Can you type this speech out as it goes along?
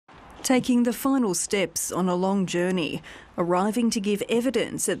taking the final steps on a long journey, arriving to give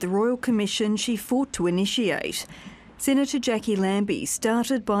evidence at the Royal Commission she fought to initiate. Senator Jacqui Lambie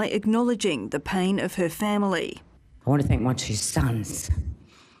started by acknowledging the pain of her family. I want to thank my two sons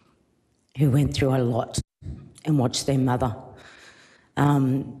who went through a lot and watched their mother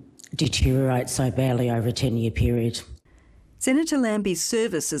deteriorate so badly over a 10-year period. Senator Lambie's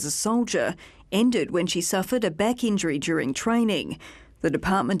service as a soldier ended when she suffered a back injury during training. The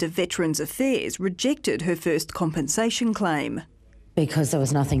Department of Veterans Affairs rejected her first compensation claim. Because there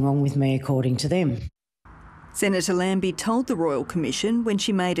was nothing wrong with me, according to them. Senator Lambie told the Royal Commission when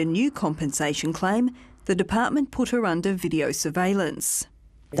she made a new compensation claim, the department put her under video surveillance.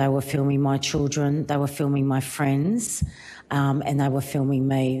 They were filming my children, they were filming my friends, and they were filming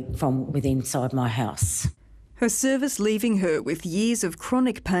me from within inside my house. Her service leaving her with years of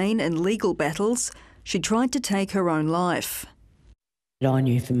chronic pain and legal battles, she tried to take her own life. I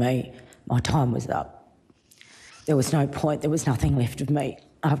knew for me, my time was up. There was no point, there was nothing left of me.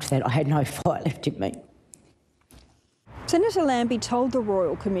 After that, I had no fight left in me. Senator Lambie told the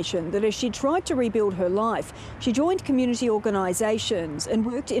Royal Commission that as she tried to rebuild her life, she joined community organisations and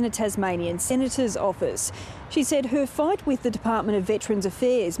worked in a Tasmanian senator's office. She said her fight with the Department of Veterans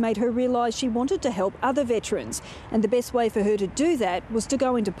Affairs made her realise she wanted to help other veterans, and the best way for her to do that was to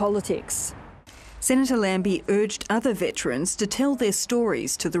go into politics. Senator Lambie urged other veterans to tell their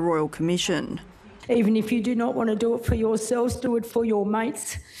stories to the Royal Commission. Even if you do not want to do it for yourselves, do it for your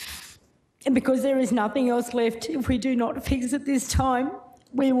mates. And because there is nothing else left, if we do not fix it this time,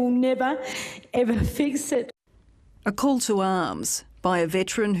 we will never, ever fix it. A call to arms by a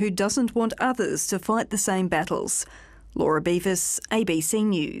veteran who doesn't want others to fight the same battles. Laura Beavis, ABC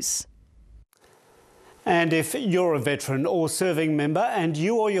News. And if you're a veteran or serving member and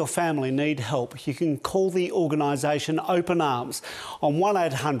you or your family need help, you can call the organisation Open Arms on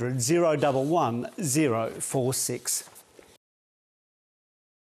 1800 011 046.